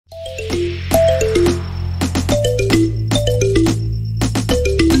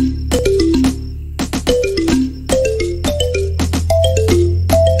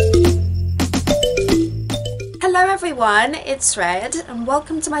Everyone, it's Red and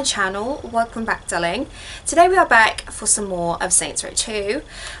welcome to my channel. Welcome back, darling. Today we are back for some more of Saints Row 2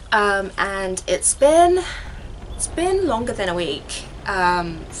 and it's been longer than a week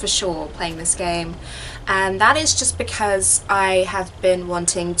for sure playing this game, and that is just because I have been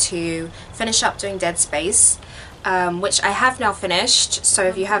wanting to finish up doing Dead Space, which I have now finished, so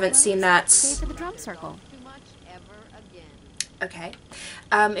if you haven't seen that, okay.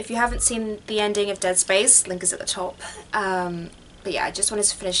 If you haven't seen the ending of Dead Space, link is at the top. But yeah, I just wanted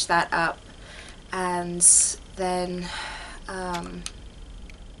to finish that up and then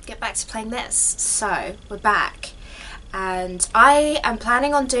get back to playing this. So we're back, and I am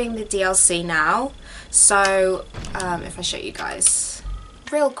planning on doing the DLC now. So if I show you guys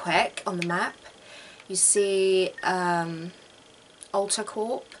real quick on the map, you see Alta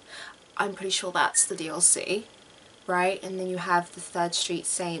Corp. I'm pretty sure that's the DLC. Right, and then you have the 3rd Street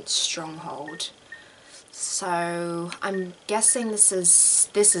Saints Stronghold. So I'm guessing this is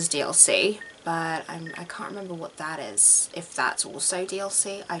DLC, but I can't remember what that is. If that's also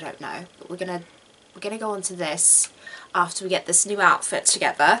DLC, I don't know. But we're gonna go on to this after we get this new outfit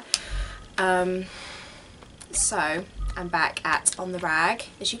together. So I'm back at On the Rag,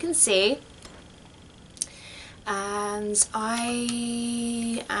 as you can see. And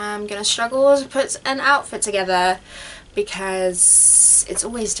I am gonna struggle to put an outfit together because it's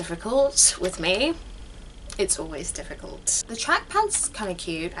always difficult with me. It's always difficult. The track pants are kind of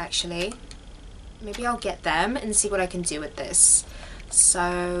cute, actually. Maybe I'll get them and see what I can do with this.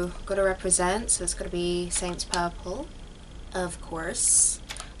 So, gotta represent, so it's gotta be Saints Purple, of course.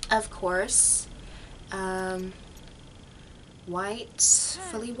 Of course. White,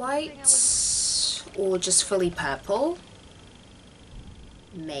 fully white. Or just fully purple.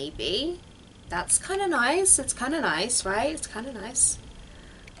 Maybe. That's kind of nice. It's kind of nice, right? It's kind of nice.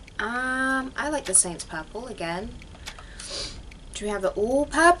 I like the Saints Purple again. Do we have it all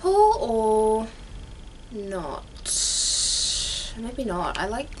purple or not? Maybe not. I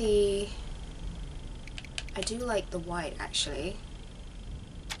do like the white, actually.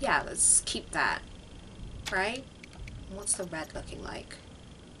 Yeah, let's keep that. Right? What's the red looking like?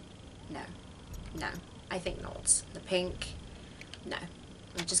 No. No, I think not. The pink, no.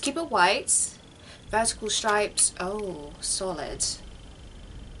 We'll just keep it white. Vertical stripes, oh, solid.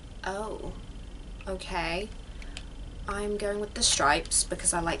 Oh, okay. I'm going with the stripes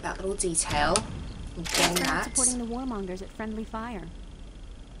because I like that little detail. I'm getting that. Supporting the warmongers at friendly fire.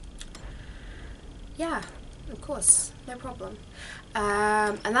 Yeah, of course, no problem.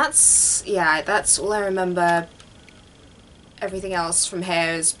 And that's, yeah, that's all I remember. Everything else from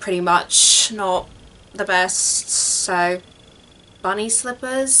here is pretty much not the best. So, bunny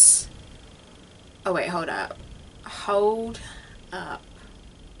slippers. Oh wait, hold up. Hold up.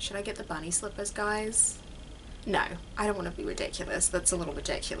 Should I get the bunny slippers, guys? No, I don't want to be ridiculous. That's a little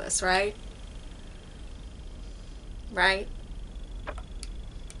ridiculous, right? Right?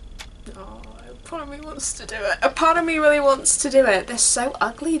 Oh, a part of me wants to do it. A part of me really wants to do it. They're so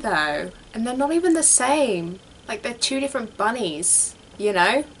ugly though. And they're not even the same. Like, they're two different bunnies, you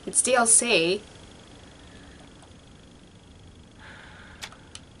know? It's DLC.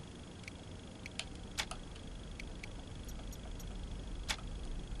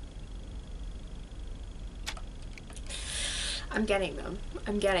 I'm getting them.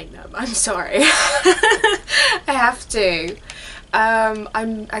 I'm getting them. I'm sorry. I have to.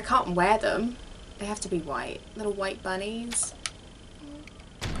 I can't wear them. They have to be white. Little white bunnies.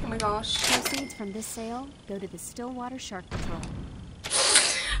 Oh my gosh. Proceeds from this sale go to the Stillwater Shark Patrol.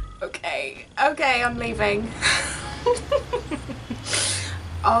 Okay, okay, I'm leaving.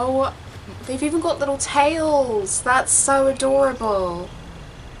 Oh, they've even got little tails. That's so adorable.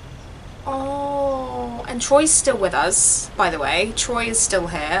 Oh, and Troy's still with us, by the way. Troy is still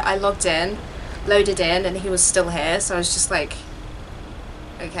here. I logged in, loaded in, and he was still here, so I was just like,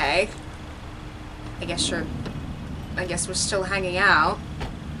 okay. I guess we're still hanging out.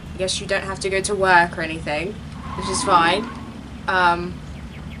 I guess you don't have to go to work or anything, which is fine.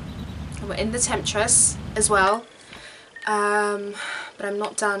 We're in the Temptress as well, but I'm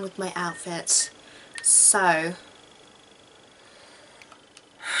not done with my outfit. So,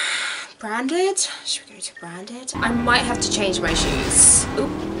 branded? Should we go to branded? I might have to change my shoes.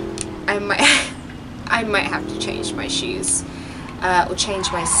 Oop. I might have to change my shoes, or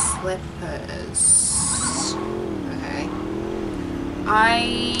change my slippers. Okay.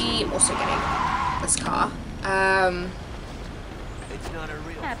 I'm also getting this car.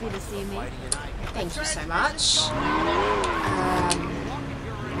 Happy to see me. Thank you so much.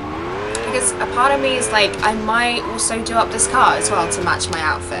 Because a part of me is like, I might also do up this car as well to match my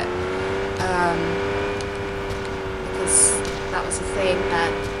outfit. Because that was a thing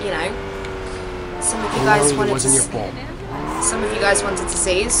that, you know, some of you guys wanted to see. Some of you guys wanted to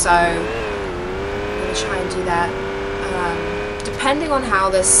see, so I'm gonna try and do that. Depending on how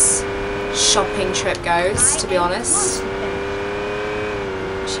this shopping trip goes, to be honest.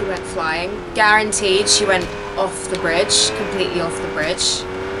 She went flying. Guaranteed she went off the bridge, completely off the bridge.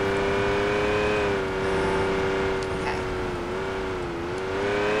 Okay.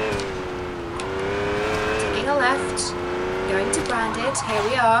 Taking a left, going to Branded. Here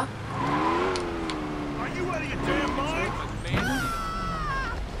we are. Are you out of your damn mind?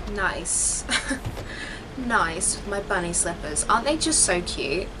 Nice. Nice with my bunny slippers. Aren't they just so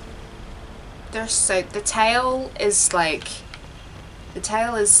cute? They're so... The tail is like... The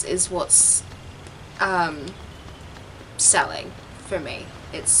tail is what's selling for me.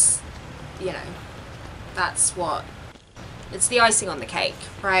 It's, you know, that's what... It's the icing on the cake,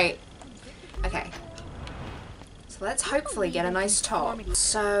 right? Okay. So let's hopefully get a nice top.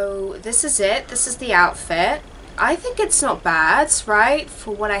 So this is it. This is the outfit. I think it's not bad, right?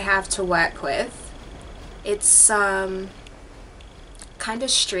 For what I have to work with. It's kind of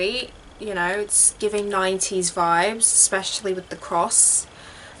street, you know, it's giving 90s vibes, especially with the cross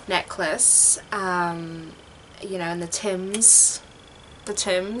necklace, you know, and the Tims.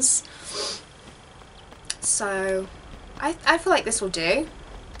 So I feel like this will do,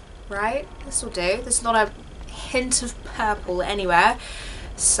 right? This will do. There's not a hint of purple anywhere,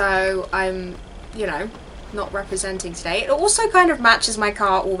 so I'm, you know, not representing today. It also kind of matches my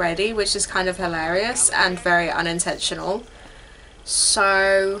car already, which is kind of hilarious and very unintentional.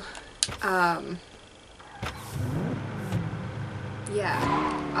 So, yeah,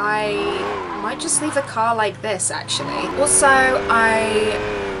 I might just leave the car like this actually. Also,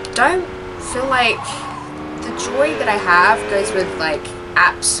 I don't feel like the jewelry that I have goes with like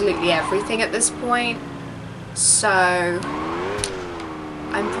absolutely everything at this point. So,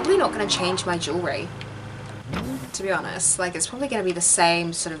 I'm probably not going to change my jewelry, to be honest. Like, it's probably going to be the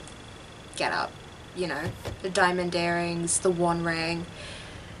same sort of get up, you know, the diamond earrings, the one ring,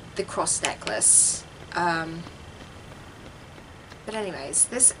 the cross necklace. But anyways,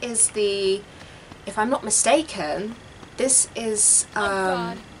 this is the, if I'm not mistaken, this is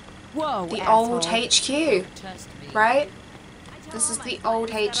the old HQ, right? This is the old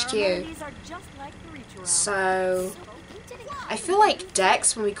HQ. So I feel like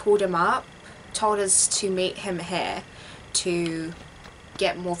Dex, when we called him up, told us to meet him here to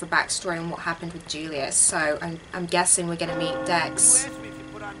get more of a backstory on what happened with Julius. So I'm guessing we're going to meet Dex.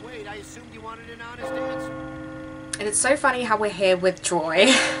 And it's so funny how we're here with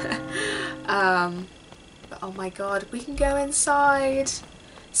Troy. But oh my god, we can go inside.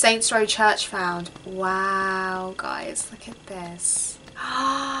 Saints Row Church found. Wow, guys, look at this.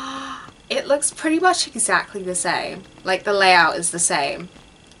 It looks pretty much exactly the same. Like, the layout is the same.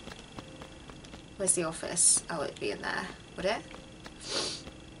 Where's the office? Oh, it'd be in there, would it?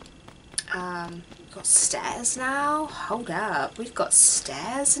 We've got stairs now? Hold up, we've got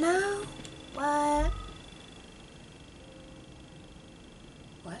stairs now? What?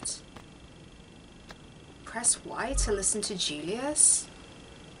 What? Press Y to listen to Julius?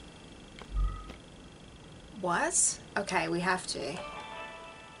 What? Okay, we have to.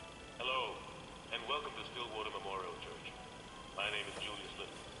 Hello, and welcome to Stillwater Memorial Church. My name is Julius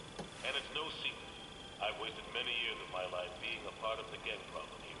Little, and it's no secret, I've wasted many years of my life being a part of the gang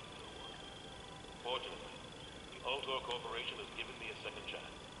problem here in Stillwater. Fortunately, the Ultor Corporation has given me a second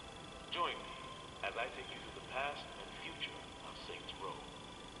chance. Join me as I take you through the past and future of Saints Row.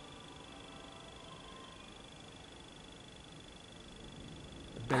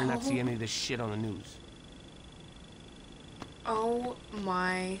 Better not see any of this shit on the news. Oh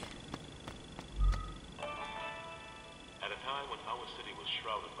my. At a time when our city was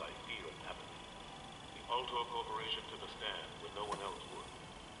shrouded by fear and apathy, the Ultor Corporation took a stand when no one else would.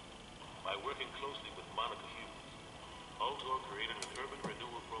 By working closely with matthieu, Ultor created an urban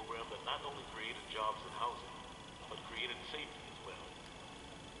renewal program that not only created jobs and housing, but created safety as well.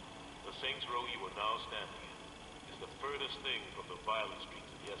 The Saints Row you are now standing in is the furthest thing from the violent streets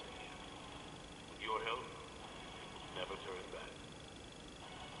of yesteryear. With your help, never turn back.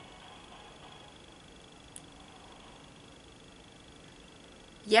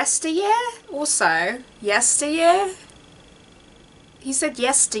 Yesteryear? Also, yesteryear? He said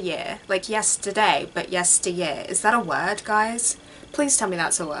yesteryear, like yesterday, but yesteryear. Is that a word, guys? Please tell me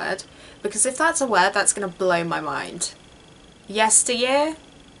that's a word. Because if that's a word, that's gonna blow my mind. Yesteryear?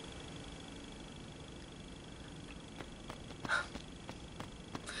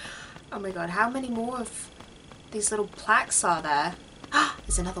 Oh my god, how many more of these little plaques are there?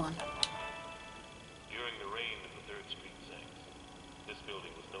 There's another one. During the reign of the Third Street Saints, this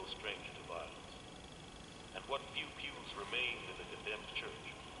building was no stranger to violence. And what few pews remained in the condemned church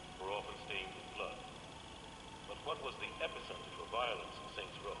were often stained with blood. But what was the epicenter for violence in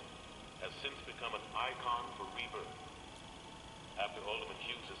Saints Row has since become an icon for rebirth. After Alderman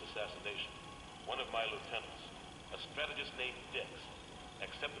Hughes' assassination, one of my lieutenants, a strategist named Dex,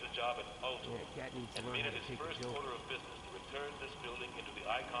 accepted a job at Alto and made it his first order of business to return this building into the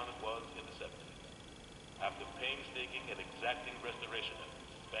icon it was in the 70s. After painstaking and exacting restoration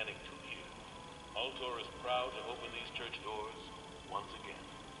efforts spanning 2 years, Altor is proud to open these church doors once again.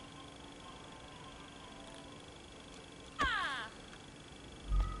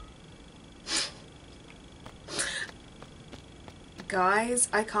 Guys,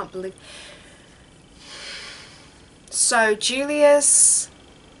 I can't believe... So, Julius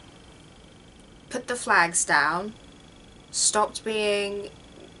put the flags down, stopped being,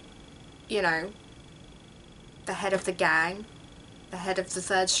 you know, the head of the gang, the head of the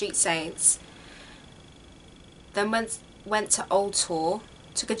Third Street Saints, then went to Old Tour,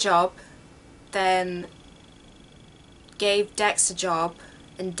 took a job, then gave Dex a job,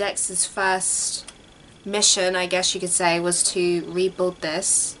 and Dex's first mission, I guess you could say, was to rebuild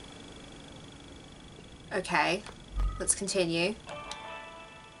this. Okay, let's continue.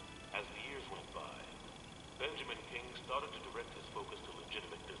 As the years went by, Benjamin King started to direct his focus to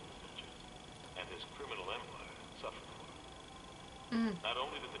legitimate business ventures, and his criminal empire suffered for it. Not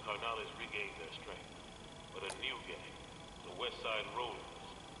only did the Carnales regain their strength, but a new gang, the West Side Rollers,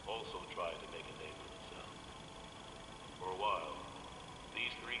 also tried to make a name for themselves. For a while,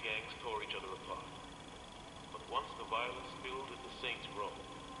 these 3 gangs tore each other apart. But once the violence spilled into Saints Row,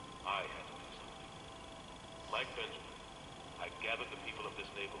 I had to do something. Like Benjamin, I gathered the people of this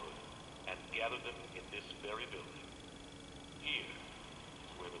neighborhood and gathered them in this very building. Here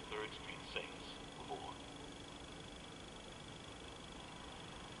is where the Third Street Saints were born.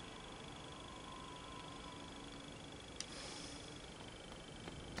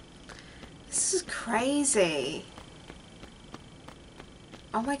 This is crazy.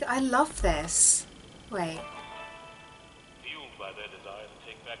 Oh my god, I love this. Wait. Fueled by their desire to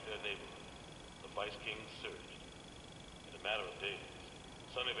take back their neighborhood, the Vice Kings surged. In a matter of days,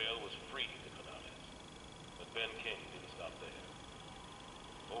 Sunnyvale was free of the Carnales. But Ben King didn't stop there.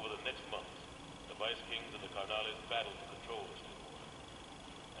 Over the next months, the Vice Kings and the Carnales battled to control the Stillwater.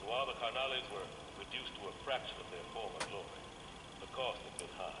 And while the Carnales were reduced to a fraction of their former glory, the cost had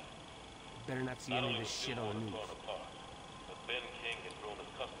been high. Better not see any of this shit on the news. Torn apart, but Ben King had grown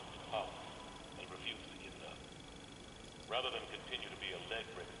accustomed to power and refused to give it up. Rather than continue to be a leg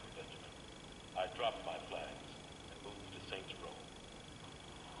breaker for Benjamin, I dropped my flags and moved to Saints Row.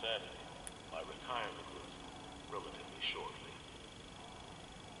 Sadly, my retirement was relatively short-lived.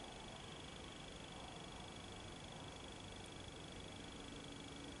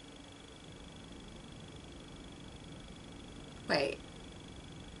 Wait.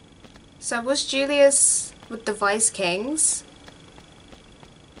 So was Julius with the Vice Kings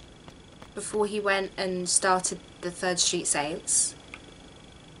before he went and started the Third Street Saints?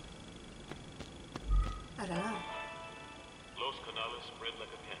 I don't know. Los Canales spread like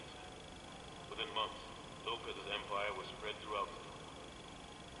a cancer. Within months, Lopez's empire was spread throughout the city.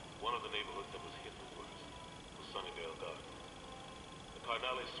 One of the neighborhoods that was hit the worst was Sunnyvale Gardens. The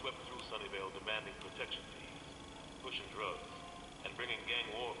Carnales swept through Sunnyvale demanding protection fees, pushing drugs, and bringing gang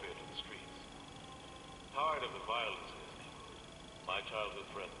warfare to the streets. Tired of the violence in his neighborhood, my childhood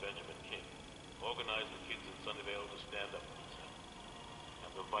friend Benjamin King organized the kids in Sunnyvale to stand up for themselves.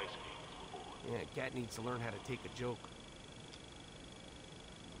 And the Vice Kings were born. Yeah, Cat needs to learn how to take a joke.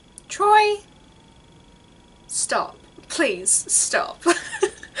 Troy, stop. Please, stop.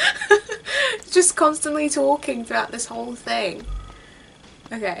 Just constantly talking throughout this whole thing.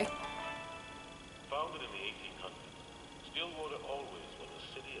 Okay. Founded in the 1800s, Stillwater always was a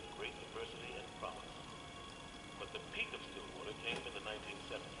city of great diversity and promise. But the peak of Stillwater came in the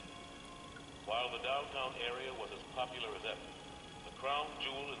 1970s. While the downtown area was as popular as ever, the crown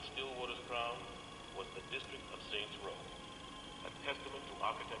jewel in Stillwater's crown was the district of Saints Row, a testament to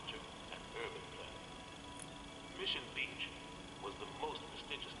architecture and urban planning. Mission Beach was the most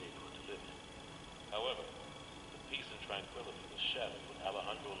prestigious neighborhood to live in. However, the peace and tranquility was shattered when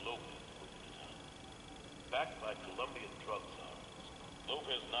Alejandro Lopez moved to town. Backed by Colombian drug czars,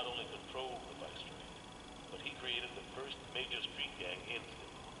 Lopez not only controlled the vice trade, but he created the first major street gang in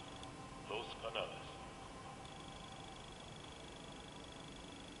Stillwater, Los Canales.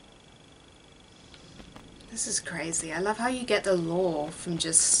 This is crazy. I love how you get the lore from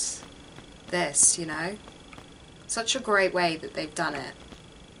just this, you know? Such a great way that they've done it.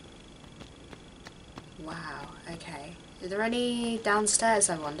 Wow, okay. Are there any downstairs,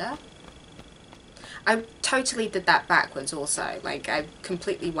 I wonder? I totally did that backwards also. Like, I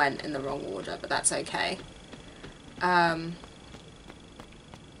completely went in the wrong order, but that's okay. I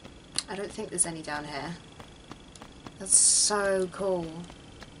don't think there's any down here. That's so cool.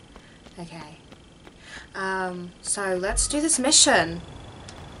 Okay. So let's do this mission.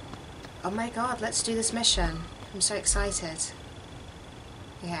 Oh my god, let's do this mission. I'm so excited.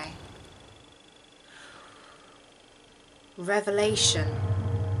 Okay. Revelation.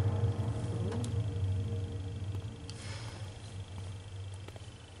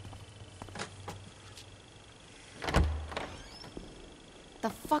 The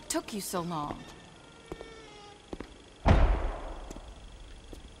fuck took you so long?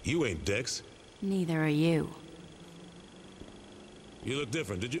 You ain't Dex. Neither are you. You look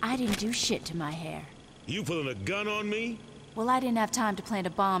different, did you? I didn't do shit to my hair. You pulling a gun on me? Well, I didn't have time to plant a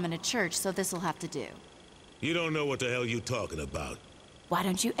bomb in a church, so this'll have to do. You don't know what the hell you talking about. Why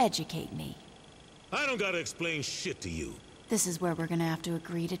don't you educate me? I don't gotta explain shit to you. This is where we're gonna have to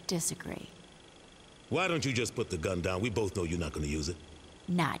agree to disagree. Why don't you just put the gun down? We both know you're not gonna use it.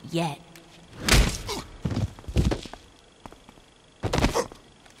 Not yet.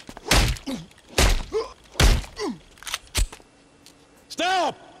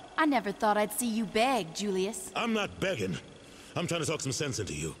 Stop! I never thought I'd see you beg, Julius. I'm not begging. I'm trying to talk some sense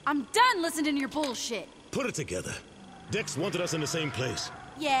into you. I'm done listening to your bullshit. Put it together. Dex wanted us in the same place.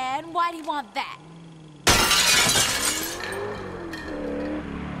 Yeah, and why'd he want that?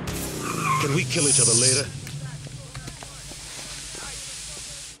 Can we kill each other later?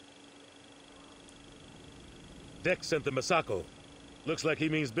 Dex sent the Masako. Looks like he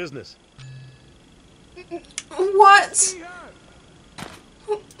means business. What?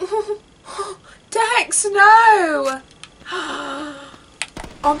 Dex, no!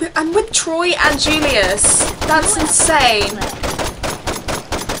 I'm with Troy and Julius. That's insane.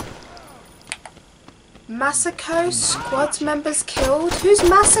 Masako squad members killed? Who's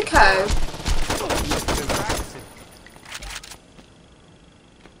Masako?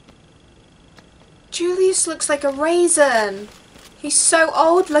 Julius looks like a raisin. He's so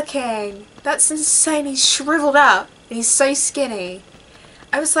old looking. That's insane. He's shriveled up. And he's so skinny.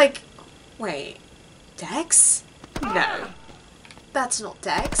 I was like, wait, Dex? No. That's not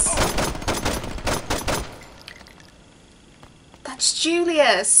Dex. That's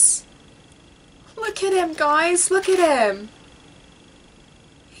Julius. Look at him, guys. Look at him.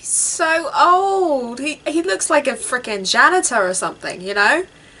 He's so old. He looks like a freaking janitor or something, you know?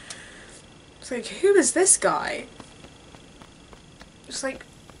 It's like, who is this guy? It's like,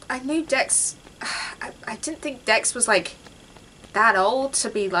 I knew Dex... I didn't think Dex was, like, that old to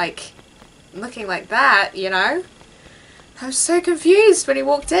be, like, looking like that, you know? I was so confused when he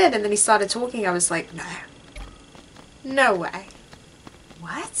walked in and then he started talking. I was like, no. No way.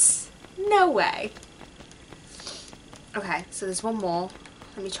 What? No way. Okay, so there's one more.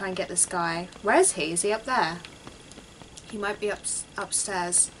 Let me try and get this guy. Where is he? Is he up there? He might be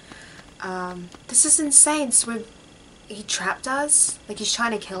upstairs. This is insane. So he trapped us? Like he's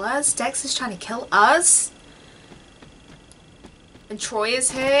trying to kill us? Dex is trying to kill us? And Troy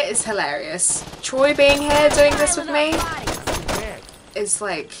is here is hilarious. Troy being here doing this with me is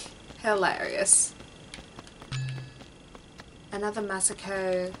like hilarious. Another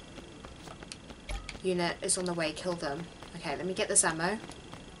Masako unit is on the way. Kill them. Okay, let me get this ammo.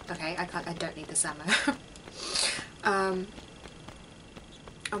 Okay, I don't need this ammo.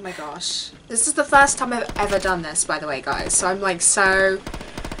 Oh my gosh. This is the first time I've ever done this, by the way, guys. So I'm like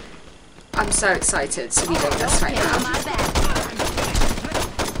I'm so excited to be doing this right now. Okay.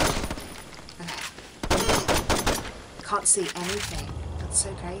 Can't see anything. That's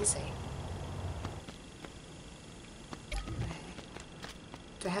so crazy. Okay.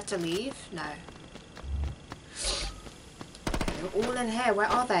 Do I have to leave? No. Okay, they're all in here. Where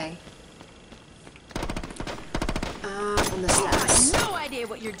are they? On the stairs. No idea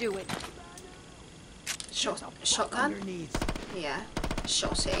what you're doing. Shotgun? Yeah.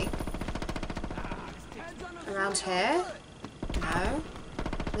 Shotty. Around here? No.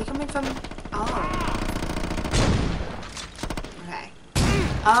 Are they coming from... Oh. Okay.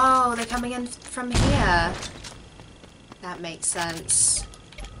 Oh, they're coming in from here. That makes sense.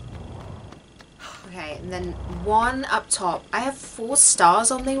 Okay, and then one up top. I have 4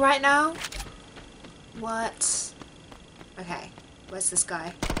 stars on me right now. What? Okay, where's this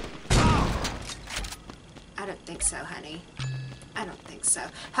guy? I don't think so, honey. I don't think so.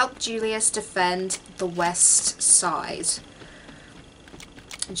 Help Julius defend the west side.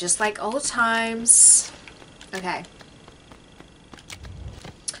 Just like old times. Okay.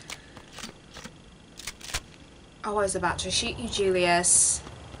 Oh, I was about to shoot you, Julius.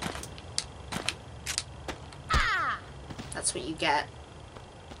 That's what you get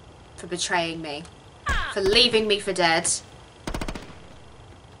for betraying me. For leaving me for dead.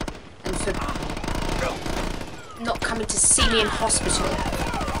 And for not coming to see me in hospital.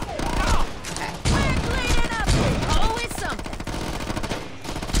 Okay.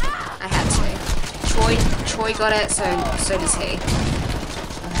 I had to. Troy got it, so does he.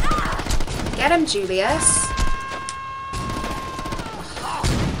 Okay. Get him, Julius. Oh,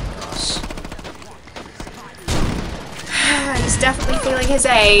 gosh. He's definitely feeling his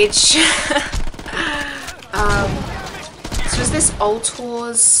age. So is this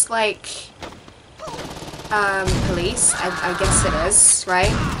Ultor's, like, police? I guess it is,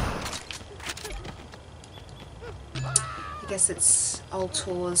 right? I guess it's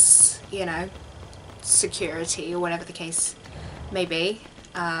Ultor's, you know, security or whatever the case may be.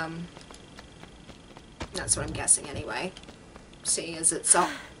 That's what I'm guessing anyway. Seeing as it's,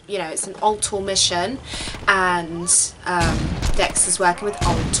 you know, it's an Ultor mission and Dex is working with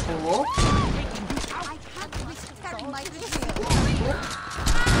Ultor.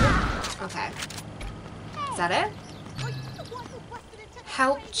 Okay. Is that it?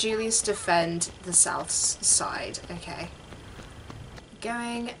 Help Julius defend the south side. Okay.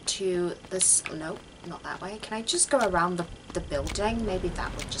 Going to this... Nope, not that way. Can I just go around the building? Maybe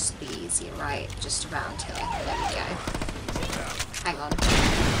that would just be easier, right? Just around here. There we go. Hang on.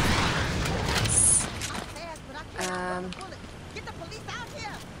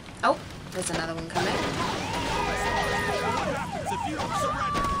 Oh, there's another one coming.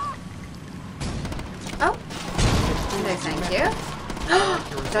 Oh, no thank you.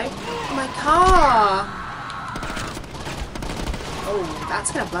 Don't, my car! Oh,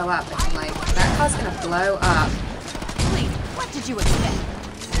 that's gonna blow up. Like, that car's gonna blow up. Please, what did you expect?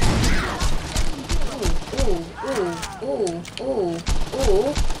 Ooh.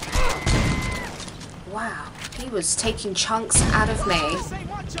 Wow, he was taking chunks out of me.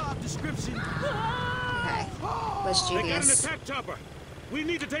 Okay, where's Julius? We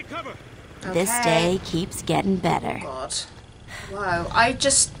need to take cover. Okay. This day keeps getting better. God. Whoa, I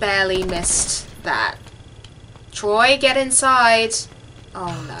just barely missed that. Troy, get inside.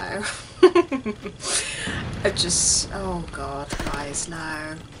 Oh no. Oh God, guys,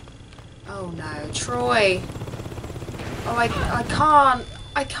 no. Oh no, Troy. Oh, I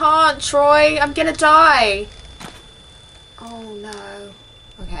can't, Troy. I'm gonna die. Oh no.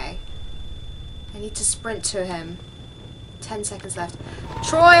 Okay. I need to sprint to him. 10 seconds left.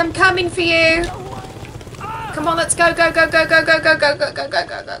 Troy, I'm coming for you. Come on, let's go, go, go, go, go, go, go, go, go, go, go,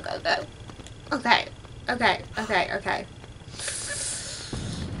 go, go, go, go. Okay.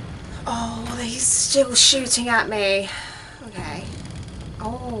 Oh, he's still shooting at me. Okay.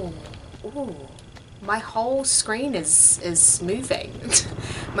 Oh. Ooh. My whole screen is moving.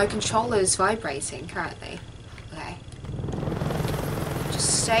 My controller is vibrating currently. Okay.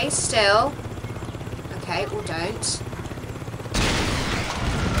 Just stay still. Okay, or don't.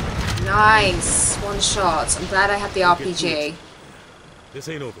 Nice. One shot. I'm glad I had the RPG. This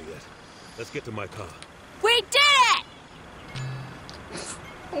ain't over yet. Let's get to my car. We did it!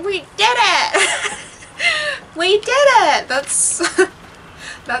 We did it! We did it!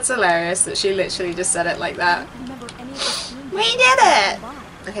 That's hilarious that she literally just said it like that. We did it!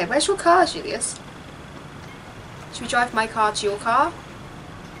 Okay, where's your car, Julius? Should we drive my car to your car?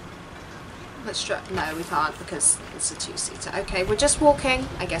 Let's drive. No, we can't because it's a two-seater. Okay, we're just walking.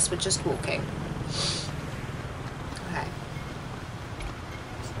 I guess we're just walking. Okay.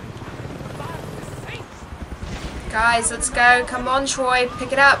 Guys, let's go. Come on, Troy.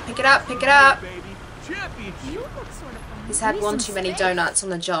 Pick it up, pick it up, pick it up. He's had one too many donuts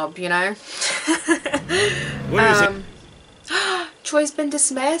on the job, you know? What is it? Troy's been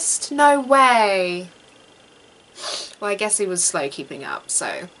dismissed? No way. Well, I guess he was slow keeping up,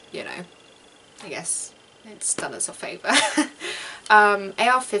 so, you know. I guess it's done us a favour.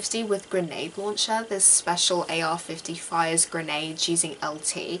 AR-50 with grenade launcher. This special AR-50 fires grenades using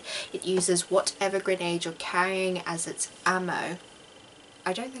LT. It uses whatever grenade you're carrying as its ammo.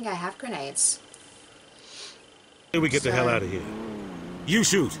 I don't think I have grenades. We get the hell out of here. You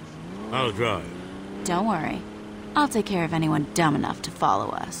shoot. I'll drive. Don't worry. I'll take care of anyone dumb enough to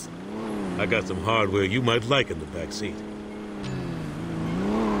follow us. I got some hardware you might like in the back seat.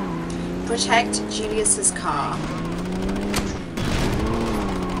 Protect Julius's car.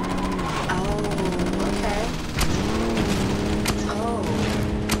 Oh, okay.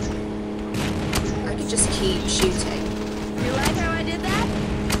 keep shooting. You like how I did that?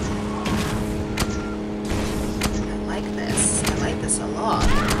 I like this. I like this a lot.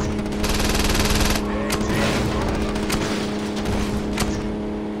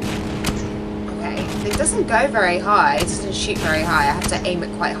 Okay, it doesn't go very high. It doesn't shoot very high. I have to aim it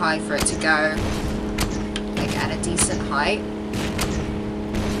quite high for it to go like at a decent height.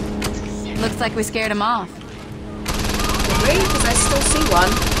 Looks like we scared him off. Really? Because I still see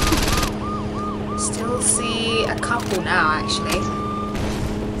one. Still see a couple now, actually.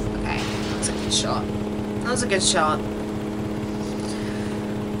 Okay, that was a good shot. That was a good shot.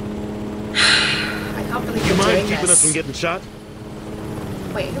 I can't believe You you're mind doing keeping us this. from getting shot?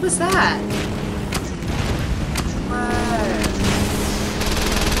 Wait, who was that? Whoa.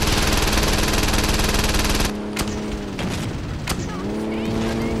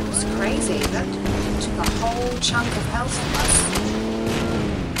 It's crazy. That took a whole chunk of health from us.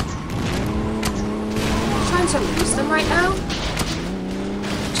 I'm trying to lose them right now?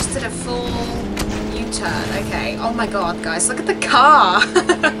 Just did a full U-turn. Okay. Oh my god, guys. Look at the car!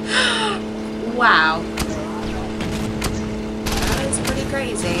 Wow. That is pretty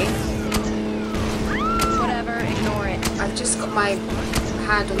crazy. Whatever, ignore it. I've just got my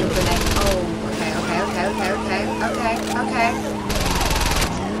hand on the grenade. Oh, okay. Okay.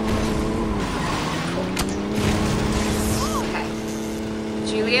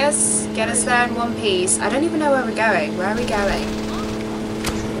 Julius, get us there in one piece. I don't even know where we're going. Where are we going?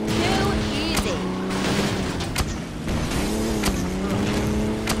 Too easy.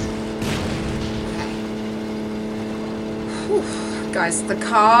 Okay. Whew. Guys, the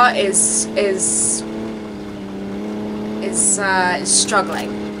car is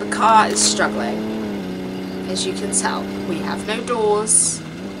struggling. The car is struggling. As you can tell, we have no doors.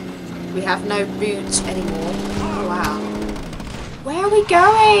 We have no boot anymore. Oh wow. Where are we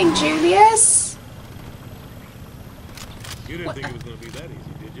going, Julius? You didn't think it was going to be that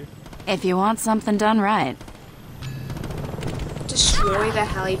easy, did you? If you want something done right. Destroy the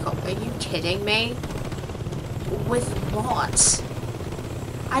helicopter? Are you kidding me? With what?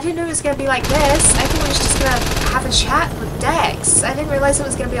 I didn't know it was going to be like this. I thought we was just going to have a chat with Dex. I didn't realize it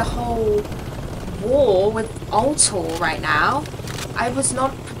was going to be a whole war with Ultor right now. I was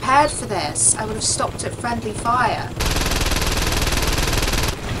not prepared for this. I would have stopped at friendly fire.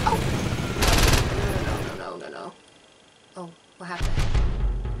 Oh. No. Oh, what happened?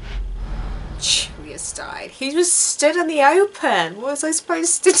 Julius died. He was stood in the open. What was I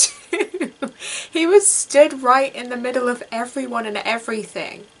supposed to do? He was stood right in the middle of everyone and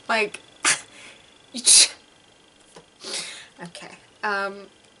everything. Like, okay. We're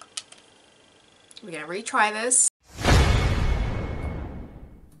gonna retry this.